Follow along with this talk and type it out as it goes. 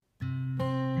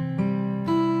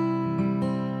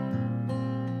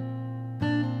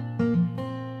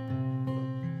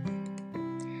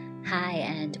Hi,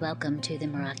 and welcome to the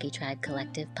Meraki Tribe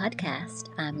Collective podcast.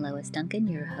 I'm Lois Duncan,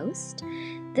 your host.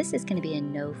 This is going to be a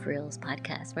no-frills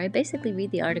podcast where I basically read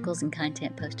the articles and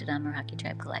content posted on Meraki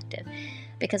Tribe Collective.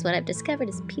 Because what I've discovered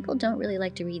is people don't really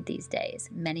like to read these days.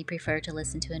 Many prefer to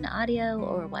listen to an audio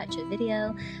or watch a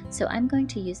video. So I'm going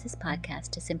to use this podcast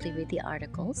to simply read the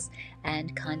articles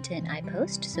and content I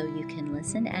post so you can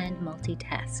listen and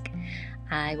multitask.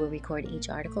 I will record each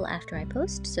article after I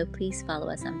post, so please follow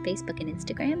us on Facebook and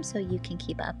Instagram so you can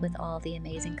keep up with all the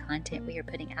amazing content we are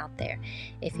putting out there.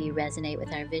 If you resonate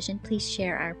with our vision, please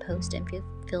share our post and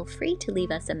feel free to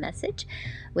leave us a message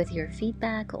with your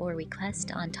feedback or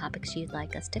request on topics you'd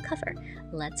like us to cover.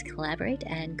 Let's collaborate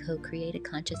and co-create a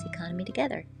conscious economy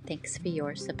together. Thanks for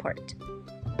your support.